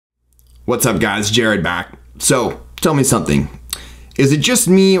What's up guys, Jared back. So, tell me something. Is it just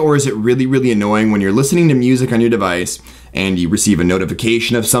me or is it really annoying when you're listening to music on your device and you receive a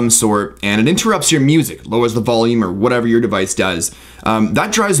notification of some sort and it interrupts your music, lowers the volume or whatever your device does?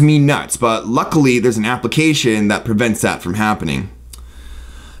 That drives me nuts, but luckily there's an application that prevents that from happening.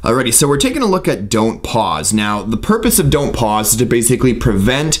 Alrighty, so we're taking a look at Don't Pause. Now, the purpose of Don't Pause is to basically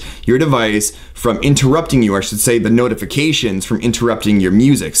prevent your device from interrupting you, or I should say the notifications from interrupting your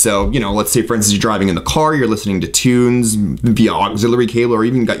music. So, let's say for instance you're driving in the car, you're listening to tunes via auxiliary cable or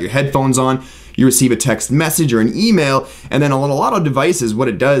even got your headphones on, you receive a text message or an email, and then on a lot of devices what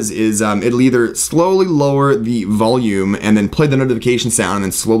it does is it'll either slowly lower the volume and then play the notification sound and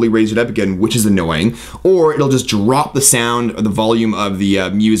then slowly raise it up again, which is annoying, or it'll just drop the sound or the volume of the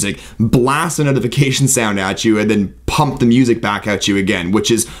music, blast the notification sound at you, and then pump the music back at you again, which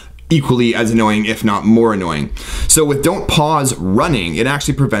is equally as annoying, if not more annoying. So with Don't Pause running, it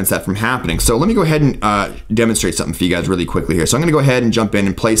actually prevents that from happening. So let me go ahead and demonstrate something for you guys really quickly here. So I'm gonna go ahead and jump in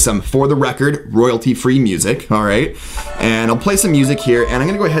and play some, for the record, royalty-free music, all right? And I'll play some music here, and I'm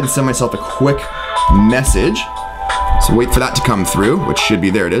gonna go ahead and send myself a quick message. So wait for that to come through, which should be,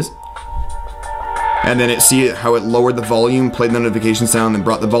 there it is. And then see how it lowered the volume, played the notification sound, and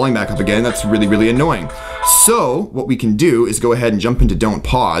brought the volume back up again. That's really annoying. So what we can do is go ahead and jump into Don't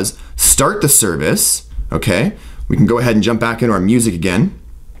Pause, start the service, okay? We can go ahead and jump back into our music again.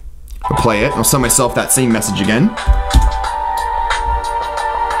 I'll play it, I'll send myself that same message again.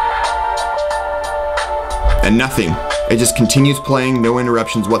 And nothing. It just continues playing, no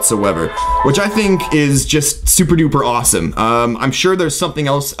interruptions whatsoever, which I think is just super duper awesome. I'm sure there's something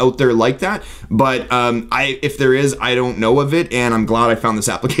else out there like that, but if there is, I don't know of it, and I'm glad I found this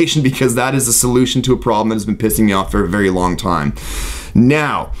application because that is a solution to a problem that has been pissing me off for a very long time.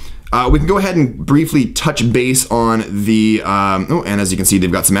 Now, we can go ahead and briefly touch base on the, and as you can see,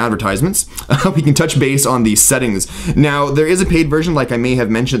 they've got some advertisements. We can touch base on the settings. Now, there is a paid version, like I may have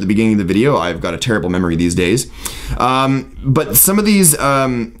mentioned at the beginning of the video. I've got a terrible memory these days. But some of these,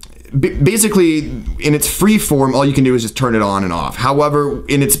 basically, in its free form, all you can do is just turn it on and off. However,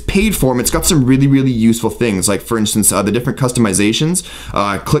 in its paid form, it's got some really useful things. Like, for instance, the different customizations.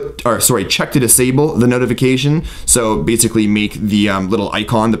 Check to disable the notification. So basically, make the little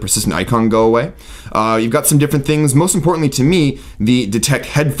icon, the persistent icon, go away. You've got some different things. Most importantly to me, the detect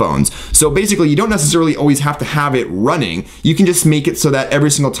headphones. So basically, you don't necessarily always have to have it running. You can just make it so that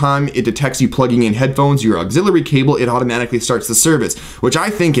every single time it detects you plugging in headphones, your auxiliary cable, it automatically starts the service, which I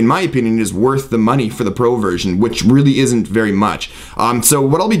think, in my opinion, is worth the money for the pro version, which really isn't very much. So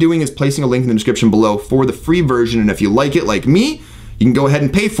what I'll be doing is placing a link in the description below for the free version, and if you like it like me, you can go ahead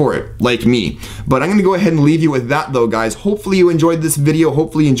and pay for it, like me. But I'm gonna go ahead and leave you with that though, guys. Hopefully you enjoyed this video,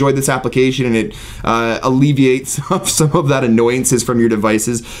 hopefully you enjoyed this application, and it alleviates some of that annoyances from your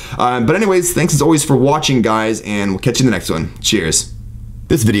devices. But anyways, thanks as always for watching, guys, and we'll catch you in the next one. Cheers.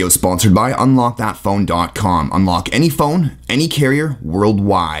 This video is sponsored by UnlockThatPhone.com. Unlock any phone, any carrier,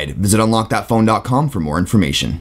 worldwide. Visit UnlockThatPhone.com for more information.